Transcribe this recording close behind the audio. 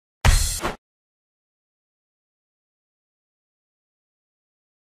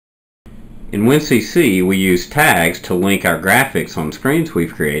In Wincc, we use tags to link our graphics on screens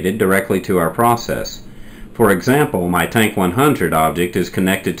we've created directly to our process. For example, my Tank 100 object is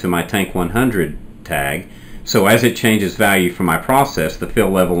connected to my Tank 100 tag, so as it changes value for my process, the fill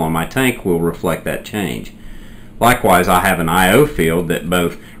level on my tank will reflect that change. Likewise, I have an I/O field that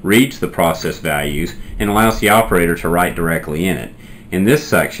both reads the process values and allows the operator to write directly in it. In this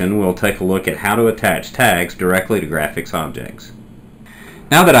section, we'll take a look at how to attach tags directly to graphics objects.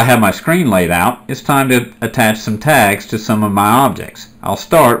 Now that I have my screen laid out, it's time to attach some tags to some of my objects. I'll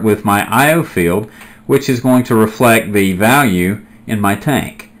start with my I/O field, which is going to reflect the value in my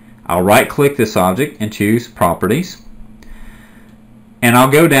tank. I'll right-click this object and choose Properties. And I'll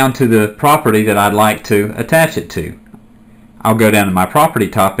go down to the property that I'd like to attach it to. I'll go down to my property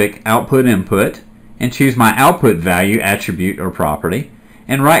topic, Output Input, and choose my output value attribute or property,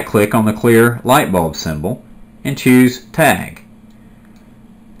 and right-click on the clear light bulb symbol and choose Tag.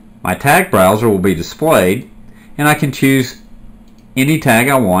 My tag browser will be displayed, and I can choose any tag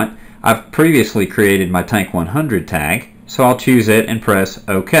I want. I've previously created my Tank 100 tag, so I'll choose it and press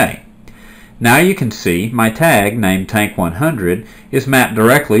OK. Now you can see my tag named Tank 100 is mapped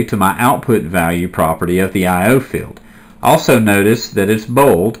directly to my output value property of the I/O field. Also notice that it's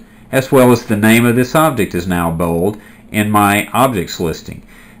bold, as well as the name of this object is now bold in my objects listing.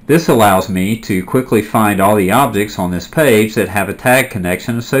 This allows me to quickly find all the objects on this page that have a tag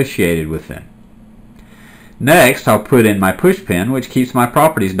connection associated with them. Next, I'll put in my push pin, which keeps my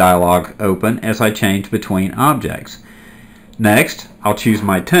properties dialog open as I change between objects. Next, I'll choose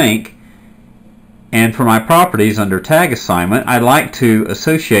my tank, and for my properties under tag assignment, I'd like to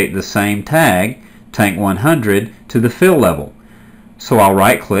associate the same tag, Tank 100, to the fill level. So I'll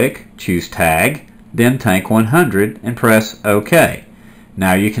right-click, choose Tag, then Tank 100, and press OK.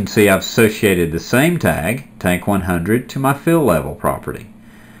 Now you can see I've associated the same tag, Tank 100, to my fill level property.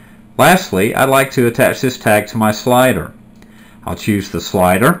 Lastly, I'd like to attach this tag to my slider. I'll choose the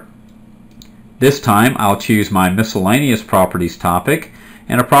slider. This time I'll choose my miscellaneous properties topic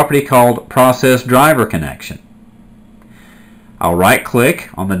and a property called Process Driver Connection. I'll right-click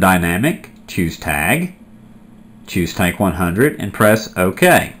on the dynamic, choose Tag, choose Tank 100, and press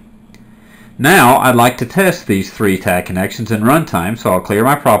OK. Now I'd like to test these three tag connections in runtime, so I'll clear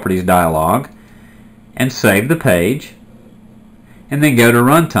my properties dialog and save the page, and then go to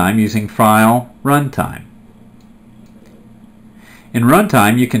runtime using File, Runtime. In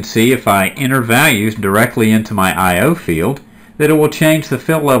runtime, you can see if I enter values directly into my I/O field that it will change the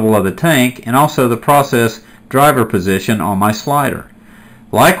fill level of the tank and also the process driver position on my slider.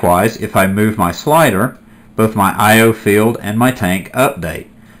 Likewise, if I move my slider, both my I/O field and my tank update.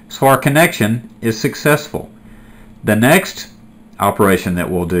 So our connection is successful. The next operation that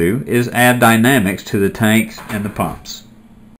we'll do is add dynamics to the tanks and the pumps.